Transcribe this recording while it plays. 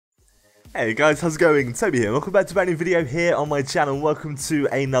Hey guys, how's it going? Toby here. Welcome back to a brand new video here on my channel. Welcome to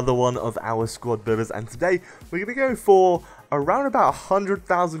another one of our squad builders, and today we're going to go for around about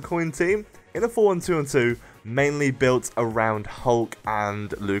 100,000 coin team in a 4-on-2-on-2, mainly built around Hulk and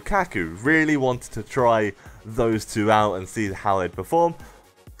Lukaku. Really wanted to try those two out and see how they'd perform,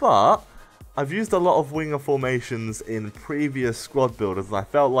 but I've used a lot of winger formations in previous squad builders and I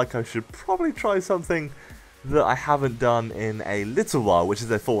felt like I should probably try something that I haven't done in a little while, which is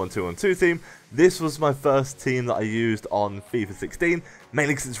a 4-on-2-on-2 team. This was my first team that I used on FIFA 16,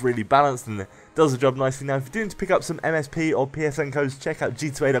 mainly because it's really balanced and it does the job nicely. Now, if you're doing to pick up some MSP or PSN codes, check out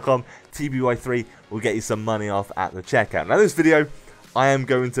g2a.com, TBY3 will get you some money off at the checkout. Now, this video, I am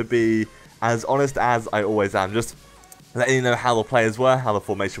going to be as honest as I always am, just letting you know how the players were, how the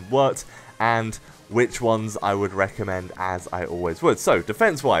formation worked, and which ones I would recommend as I always would. So,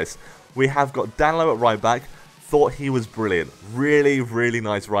 defense-wise, we have got Danilo at right back. Thought he was brilliant. Really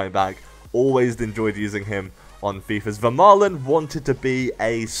nice right back. Always enjoyed using him on FIFAs. Vermaelen wanted to be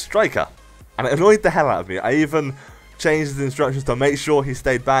a striker, and it annoyed the hell out of me. I even changed the instructions to make sure he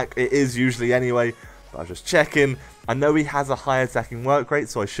stayed back. It is usually anyway, but I was just checking. I know he has a high attacking work rate,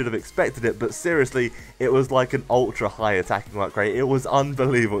 so I should have expected it, but seriously, it was like an ultra high attacking work rate. It was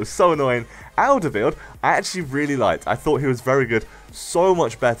unbelievable. It was so annoying. Alderweireld, I actually really liked. I thought he was very good. So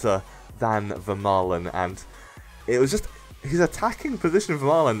much better than Vermaelen, and it was just his attacking position of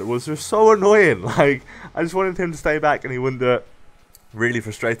Vermaelen was just so annoying. Like, I just wanted him to stay back and he wouldn't do it. Really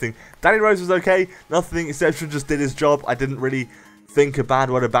frustrating. Danny Rose was okay, nothing exceptional, just did his job. I didn't really think a bad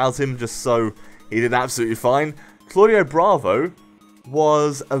word about him, just so he did absolutely fine. Claudio Bravo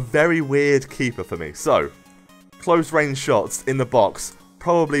was a very weird keeper for me. So, close range shots in the box,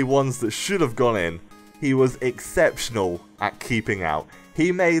 probably ones that should have gone in. He was exceptional at keeping out.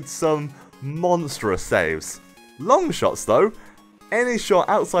 He made some monstrous saves. Long shots though, any shot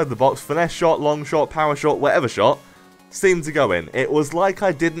outside the box, finesse shot, long shot, power shot, whatever shot, seemed to go in. It was like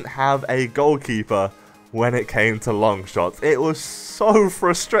I didn't have a goalkeeper when it came to long shots. It was so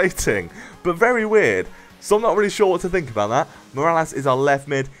frustrating, but very weird. So I'm not really sure what to think about that. Morales is our left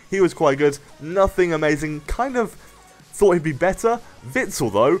mid. He was quite good. Nothing amazing. Kind of thought he'd be better.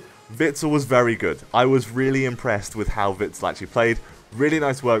 Witsel though, Witsel was very good. I was really impressed with how Witsel actually played. Really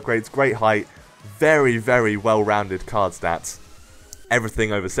nice work rates, great height, very well-rounded card stats.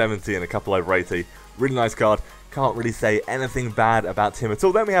 Everything over 70 and a couple over 80. Really nice card. Can't really say anything bad about him at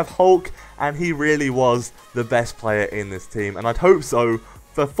all. Then we have Hulk, and he really was the best player in this team, and I'd hope so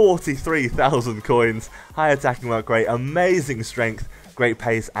for 43,000 coins. High attacking work rate, amazing strength, great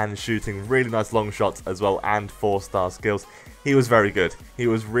pace and shooting, really nice long shots as well, and 4-star skills. He was very good. He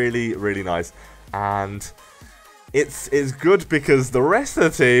was really nice, and it's good because the rest of the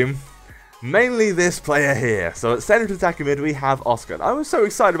team, mainly this player here. So at centre attacking mid we have Oscar. And I was so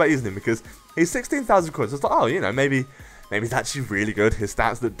excited about using him because he's 16,000 coins. I was like, oh, you know, maybe he's actually really good. His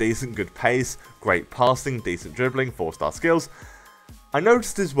stats look decent, good pace, great passing, decent dribbling, 4-star skills. I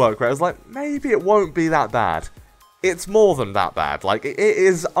noticed his work rate. I was like, maybe it won't be that bad. It's more than that bad. Like, it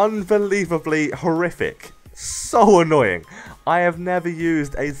is unbelievably horrific. So annoying. I have never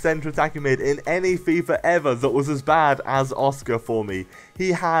used a centre attacking mid in any FIFA ever that was as bad as Oscar for me. He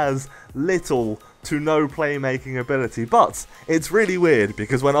has little to no playmaking ability, but it's really weird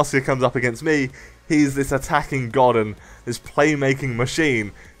because when Oscar comes up against me, he's this attacking god and this playmaking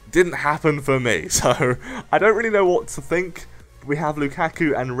machine. Didn't happen for me, so I don't really know what to think. We have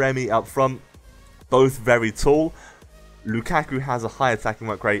Lukaku and Remy up front, both very tall. Lukaku has a high attacking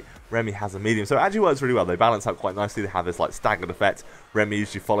work rate, Remy has a medium, so it actually works really well. They balance out quite nicely. They have this like staggered effect. Remy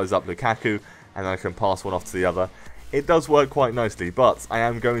usually follows up Lukaku and then I can pass one off to the other. It does work quite nicely, but I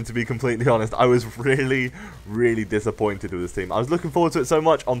am going to be completely honest, I was really disappointed with this team. I was looking forward to it so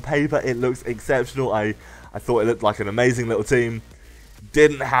much. On paper it looks exceptional. I thought it looked like an amazing little team.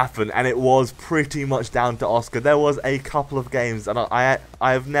 Didn't happen, and it was pretty much down to Oscar. There was a couple of games, and I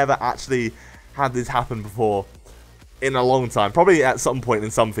have never actually had this happen before in a long time. Probably at some point in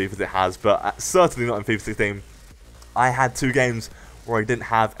some FIFAs it has, but certainly not in FIFA 16. I had 2 games where I didn't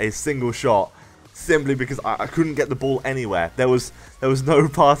have a single shot simply because I couldn't get the ball anywhere. There was no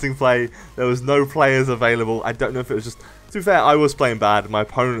passing play, there was no players available. I don't know if it was just, to be fair, I was playing bad. My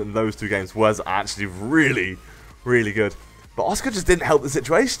opponent in those 2 games was actually really good. But Oscar just didn't help the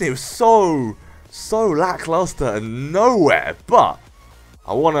situation. He was so lackluster and nowhere. But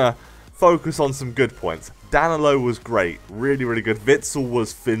I want to focus on some good points. Danilo was great, really good. Witsel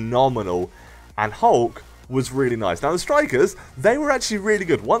was phenomenal, and Hulk was really nice. Now the strikers, they were actually really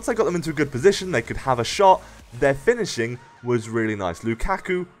good. Once I got them into a good position, they could have a shot. Their finishing was really nice.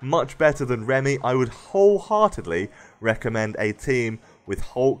 Lukaku, much better than Remy. I would wholeheartedly recommend a team with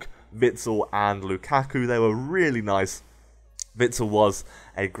Hulk, PIXL and Lukaku. They were really nice. PIXL was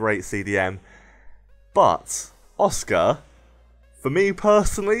a great CDM. But Oscar, for me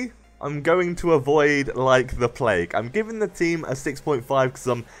personally, I'm going to avoid like the plague. I'm giving the team a 6.5 because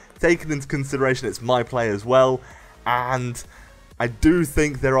I'm taking into consideration it's my play as well. And I do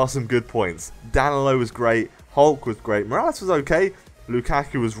think there are some good points. Danilo was great. Hulk was great. Morales was okay.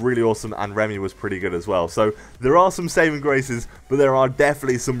 Lukaku was really awesome, and Remy was pretty good as well. So there are some saving graces, but there are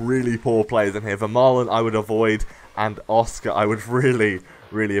definitely some really poor players in here. For Marlon, I would avoid, and Oscar, I would really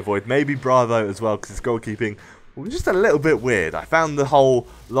avoid. Maybe Bravo as well, because his goalkeeping was just a little bit weird. I found the whole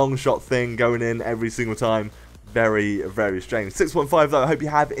long shot thing going in every single time very strange. 6.5 though. I hope you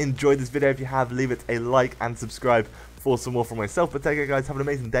have enjoyed this video. If you have, leave it a like and subscribe for some more from myself. But take care, guys. Have an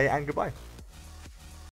amazing day, and goodbye.